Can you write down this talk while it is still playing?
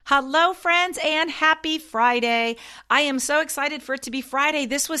Hello, friends, and happy Friday. I am so excited for it to be Friday.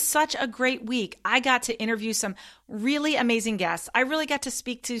 This was such a great week. I got to interview some really amazing guests. I really got to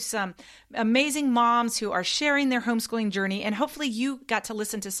speak to some amazing moms who are sharing their homeschooling journey, and hopefully you got to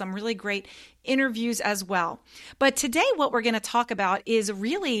listen to some really great interviews as well. But today what we're going to talk about is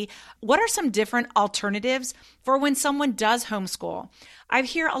really what are some different alternatives for when someone does homeschool. I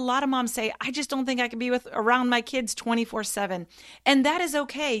hear a lot of moms say, I just don't think I can be around my kids 24/7. And that is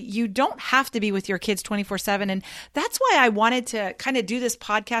okay. You don't have to be with your kids 24/7. And that's why I wanted to kind of do this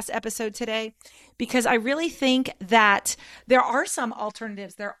podcast episode today, because I really think that there are some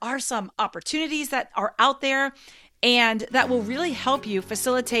alternatives. There are some opportunities that are out there and that will really help you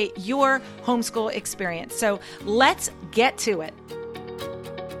facilitate your homeschool experience. So let's get to it.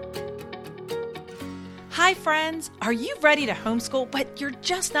 Hi friends, are you ready to homeschool, but you're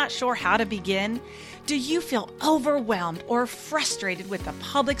just not sure how to begin? Do you feel overwhelmed or frustrated with the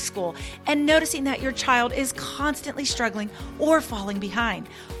public school and noticing that your child is constantly struggling or falling behind?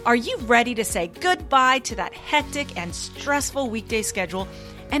 Are you ready to say goodbye to that hectic and stressful weekday schedule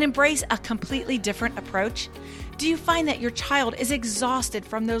and embrace a completely different approach? Do you find that your child is exhausted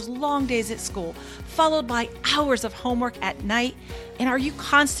from those long days at school, followed by hours of homework at night? And are you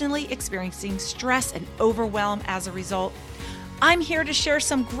constantly experiencing stress and overwhelm as a result? I'm here to share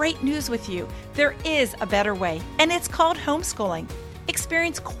some great news with you. There is a better way, and it's called homeschooling.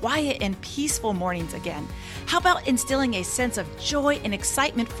 Experience quiet and peaceful mornings again. How about instilling a sense of joy and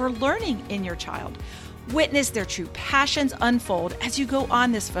excitement for learning in your child? Witness their true passions unfold as you go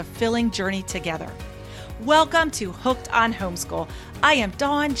on this fulfilling journey together. Welcome to Hooked on Homeschool. I am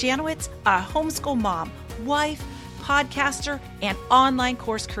Dawn Janowitz, a homeschool mom, wife, podcaster, and online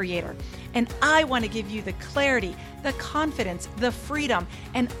course creator. And I want to give you the clarity, the confidence, the freedom,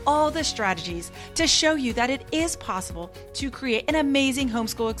 and all the strategies to show you that it is possible to create an amazing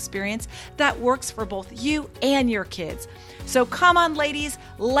homeschool experience that works for both you and your kids. So come on, ladies,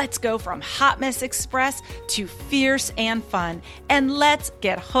 let's go from Hot Mess Express to fierce and fun, and let's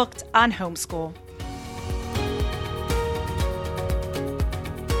get hooked on homeschool.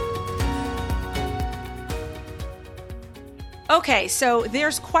 Okay, so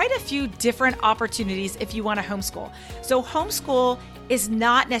there's quite a few different opportunities if you want to homeschool. So homeschool is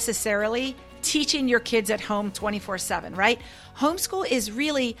not necessarily teaching your kids at home 24/7, right? Homeschool is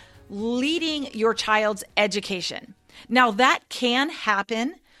really leading your child's education. Now that can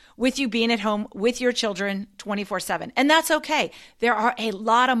happen with you being at home with your children 24/7, and that's okay. There are a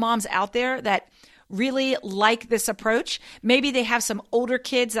lot of moms out there that really like this approach. Maybe they have some older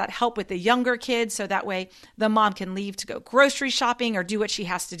kids that help with the younger kids, so that way the mom can leave to go grocery shopping or do what she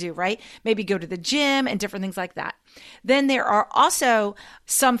has to do, right? Maybe go to the gym and different things like that. Then there are also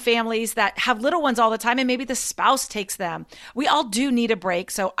some families that have little ones all the time, and maybe the spouse takes them. We all do need a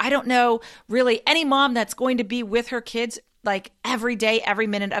break. So I don't know really any mom that's going to be with her kids like every day, every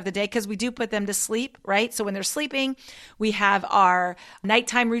minute of the day, because we do put them to sleep, right? So when they're sleeping, we have our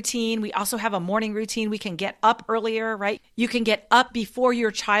nighttime routine. We also have a morning routine. We can get up earlier, right? You can get up before your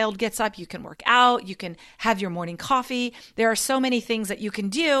child gets up. You can work out. You can have your morning coffee. There are so many things that you can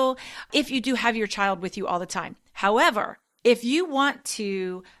do if you do have your child with you all the time. However, if you want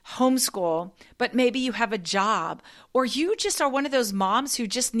to homeschool, but maybe you have a job, or you just are one of those moms who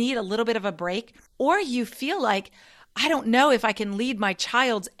just need a little bit of a break, or you feel like, I don't know if I can lead my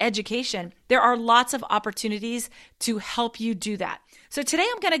child's education, there are lots of opportunities to help you do that. So today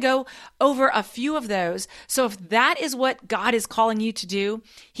I'm going to go over a few of those. So if that is what God is calling you to do,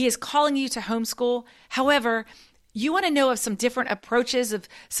 He is calling you to homeschool. However, you want to know of some different approaches, of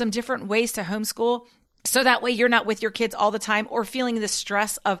some different ways to homeschool, so that way you're not with your kids all the time or feeling the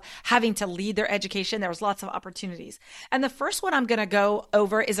stress of having to lead their education. There's lots of opportunities. And the first one I'm going to go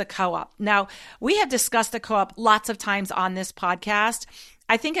over is a co-op. Now, we have discussed a co-op lots of times on this podcast.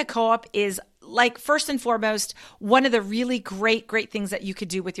 I think a co-op is, like, first and foremost, one of the really great things that you could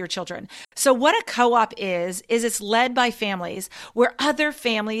do with your children. So what a co-op is it's led by families where other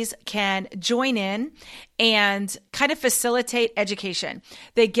families can join in and kind of facilitate education.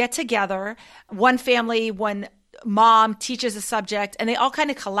 They get together, one family, one mom teaches a subject, and they all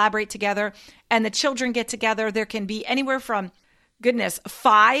kind of collaborate together, and the children get together. There can be anywhere from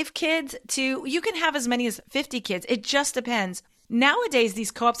 5 kids to, you can have as many as 50 kids. It just depends. Nowadays,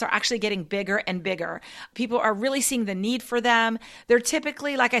 these co-ops are actually getting bigger and bigger. People are really seeing the need for them. They're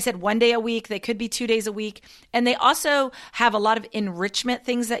typically, like I said, 1 day a week. They could be 2 days a week. And they also have a lot of enrichment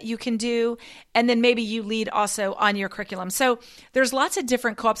things that you can do. And then maybe you lead also on your curriculum. So there's lots of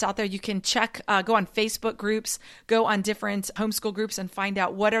different co-ops out there. You can check, go on Facebook groups, go on different homeschool groups and find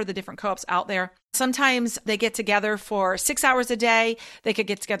out what are the different co-ops out there. Sometimes they get together for 6 hours a day. They could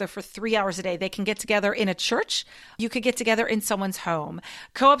get together for 3 hours a day. They can get together in a church. You could get together in someone's home.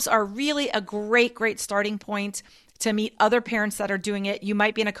 Co-ops are really a great, great starting point to meet other parents that are doing it. You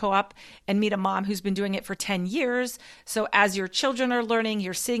might be in a co-op and meet a mom who's been doing it for 10 years. So as your children are learning,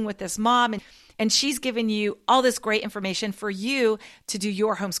 you're sitting with this mom and she's given you all this great information for you to do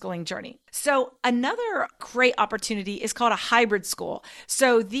your homeschooling journey. So another great opportunity is called a hybrid school.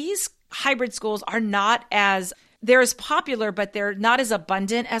 So these hybrid schools are they're as popular, but they're not as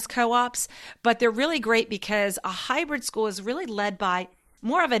abundant as co-ops, but they're really great because a hybrid school is really led by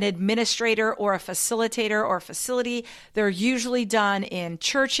more of an administrator or a facilitator or a facility. They're usually done in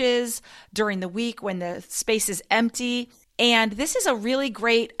churches during the week when the space is empty. And this is a really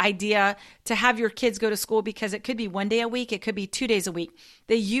great idea to have your kids go to school because it could be 1 day a week. It could be 2 days a week.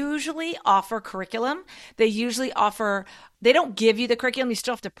 They usually offer curriculum. They don't give you the curriculum. You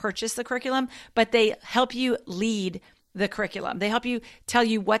still have to purchase the curriculum, but they help you lead the curriculum. They help you tell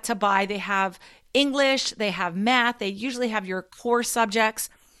you what to buy. They have English, they have math. They usually have your core subjects.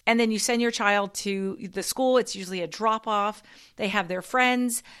 And then you send your child to the school. It's usually a drop-off. They have their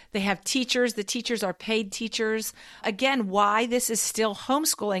friends. They have teachers. The teachers are paid teachers. Again, why this is still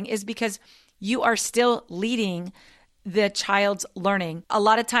homeschooling is because you are still leading the child's learning. A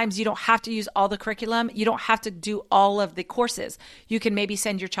lot of times you don't have to use all the curriculum. You don't have to do all of the courses. You can maybe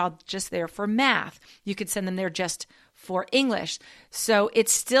send your child just there for math. You could send them there just for English. So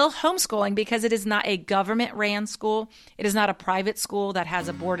it's still homeschooling because it is not a government-ran school. It is not a private school that has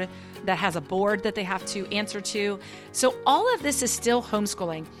a board that they have to answer to. So all of this is still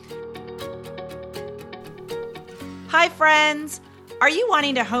homeschooling. Hi, friends. Are you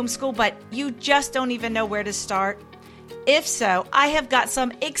wanting to homeschool, but you just don't even know where to start? If so, I have got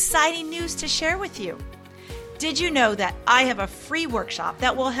some exciting news to share with you. Did you know that I have a free workshop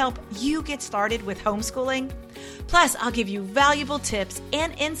that will help you get started with homeschooling? Plus, I'll give you valuable tips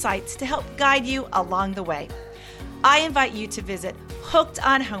and insights to help guide you along the way. I invite you to visit Hooked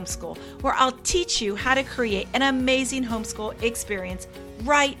on Homeschool, where I'll teach you how to create an amazing homeschool experience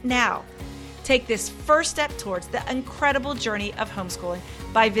right now. Take this first step towards the incredible journey of homeschooling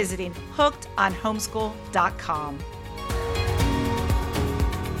by visiting hookedonhomeschool.com.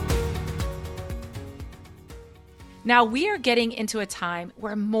 Now we are getting into a time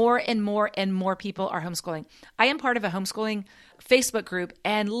where more and more and more people are homeschooling. I am part of a homeschooling Facebook group,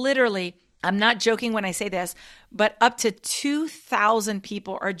 and literally, I'm not joking when I say this, but up to 2,000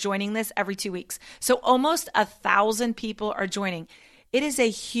 people are joining this every 2 weeks. So almost 1,000 people are joining. It is a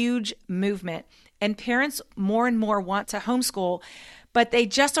huge movement, and parents more and more want to homeschool, but they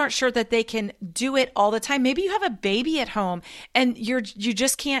just aren't sure that they can do it all the time. Maybe you have a baby at home and you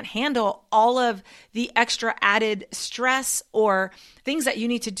just can't handle all of the extra added stress or things that you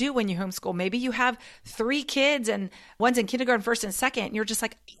need to do when you homeschool. Maybe you have 3 kids and one's in kindergarten, first and second, and you're just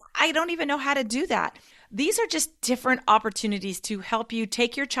like, I don't even know how to do that. These are just different opportunities to help you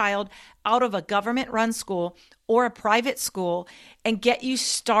take your child out of a government-run school or a private school and get you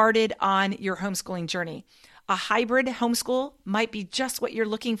started on your homeschooling journey. A hybrid homeschool might be just what you're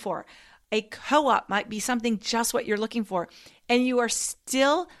looking for. A co-op might be something just what you're looking for. And you are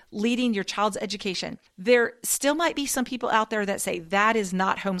still leading your child's education. There still might be some people out there that say that is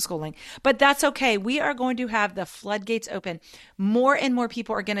not homeschooling, but that's okay. We are going to have the floodgates open. More and more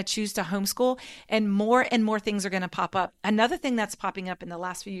people are going to choose to homeschool, and more things are going to pop up. Another thing that's popping up in the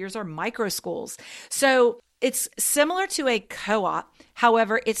last few years are micro schools. So it's similar to a co-op.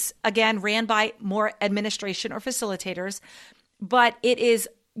 However, it's again ran by more administration or facilitators, but it is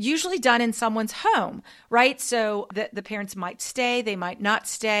usually done in someone's home, right? So the parents might stay, they might not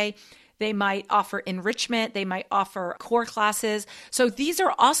stay. They might offer enrichment. They might offer core classes. So these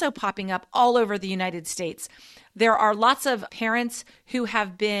are also popping up all over the United States. There are lots of parents who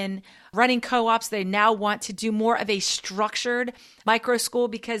have been running co-ops. They now want to do more of a structured micro school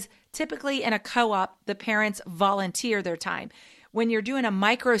because typically in a co-op, the parents volunteer their time. When you're doing a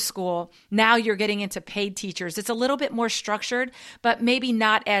micro school, now you're getting into paid teachers. It's a little bit more structured, but maybe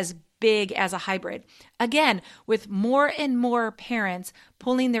not as big as a hybrid. Again, with more and more parents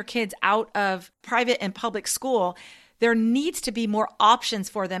pulling their kids out of private and public school, there needs to be more options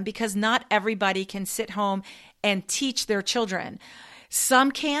for them because not everybody can sit home and teach their children.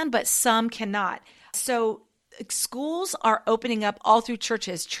 Some can, but some cannot. So schools are opening up all through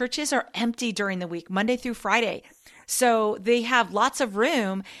churches. Churches are empty during the week, Monday through Friday. So they have lots of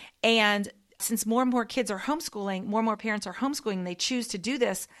room. And since more and more kids are homeschooling, more and more parents are homeschooling, they choose to do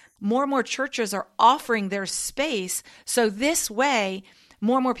this. More and more churches are offering their space. So this way,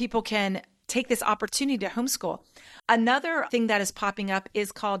 more and more people can take this opportunity to homeschool. Another thing that is popping up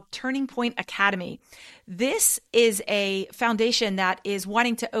is called Turning Point Academy. This is a foundation that is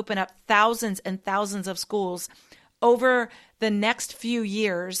wanting to open up thousands and thousands of schools over the next few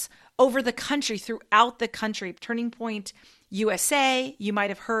years, over the country, throughout the country. Turning Point USA, you might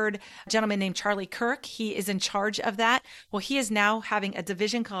have heard a gentleman named Charlie Kirk. He is in charge of that. Well, he is now having a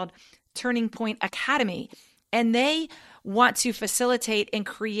division called Turning Point Academy, and they want to facilitate and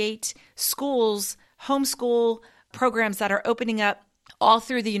create schools, homeschool programs that are opening up all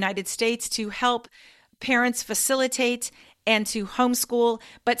through the United States to help parents facilitate and to homeschool,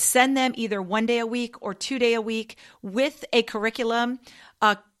 but send them either 1 day a week or 2 day a week with a curriculum.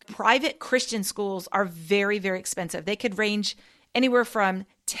 Private Christian schools are very, very expensive. They could range anywhere from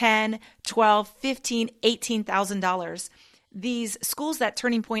 $10, $12, $15, $18,000. These schools that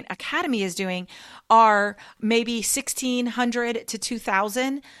Turning Point Academy is doing are maybe $1,600 to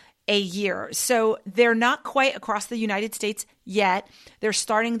 $2,000 a year. So they're not quite across the United States yet. They're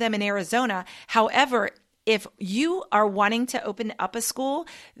starting them in Arizona. However, if you are wanting to open up a school,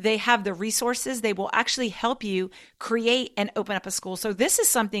 they have the resources. They will actually help you create and open up a school. So this is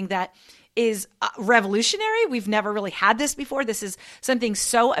something that is revolutionary. We've never really had this before. This is something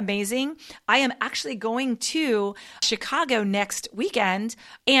so amazing. I am actually going to Chicago next weekend,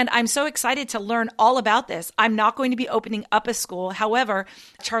 and I'm so excited to learn all about this. I'm not going to be opening up a school. However,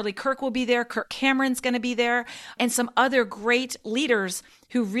 Charlie Kirk will be there. Kirk Cameron's going to be there, and some other great leaders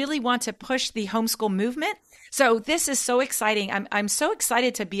who really want to push the homeschool movement. So this is so exciting. I'm so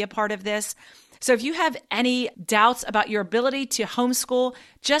excited to be a part of this. So if you have any doubts about your ability to homeschool,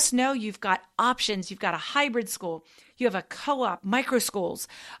 just know you've got options. You've got a hybrid school. You have a co-op, micro schools.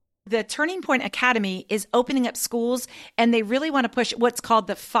 The Turning Point Academy is opening up schools, and they really want to push what's called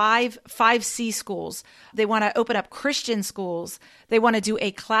the 5C schools. They want to open up Christian schools. They want to do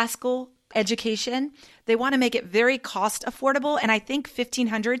a classical education. They want to make it very cost affordable. And I think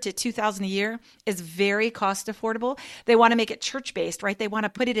 $1,500 to $2,000 a year is very cost affordable. They want to make it church-based, right? They want to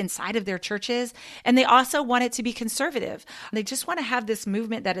put it inside of their churches. And they also want it to be conservative. They just want to have this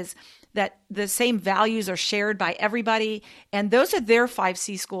movement that the same values are shared by everybody. And those are their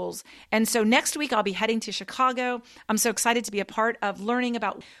 5C schools. And so next week I'll be heading to Chicago. I'm so excited to be a part of learning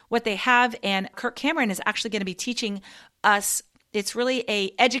about what they have. And Kirk Cameron is actually going to be teaching us. It's really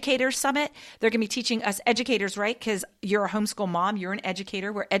a educator summit. They're going to be teaching us educators, right? Because you're a homeschool mom, you're an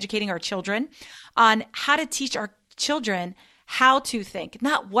educator. We're educating our children on how to teach our children how to think,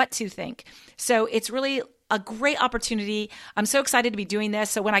 not what to think. So it's really a great opportunity. I'm so excited to be doing this.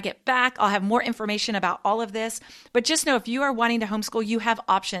 So when I get back, I'll have more information about all of this. But just know if you are wanting to homeschool, you have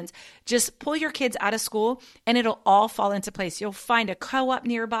options. Just pull your kids out of school and it'll all fall into place. You'll find a co-op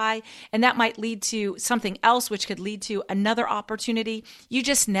nearby, and that might lead to something else, which could lead to another opportunity. You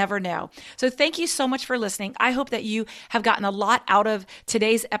just never know. So thank you so much for listening. I hope that you have gotten a lot out of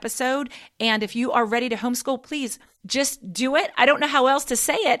today's episode. And if you are ready to homeschool, please just do it. I don't know how else to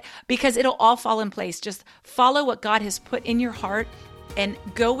say it because it'll all fall in place. Just follow what God has put in your heart and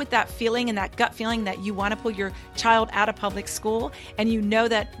go with that feeling and that gut feeling that you want to pull your child out of public school. And you know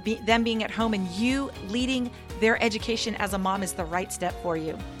that them being at home and you leading their education as a mom is the right step for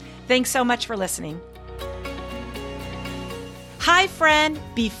you. Thanks so much for listening. Hi, friend.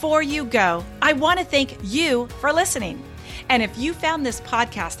 Before you go, I want to thank you for listening. And if you found this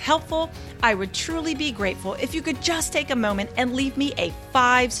podcast helpful, I would truly be grateful if you could just take a moment and leave me a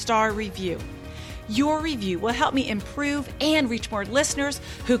 5-star review. Your review will help me improve and reach more listeners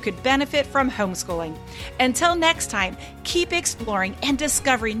who could benefit from homeschooling. Until next time, keep exploring and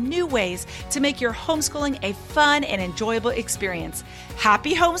discovering new ways to make your homeschooling a fun and enjoyable experience.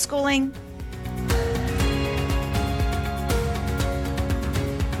 Happy homeschooling!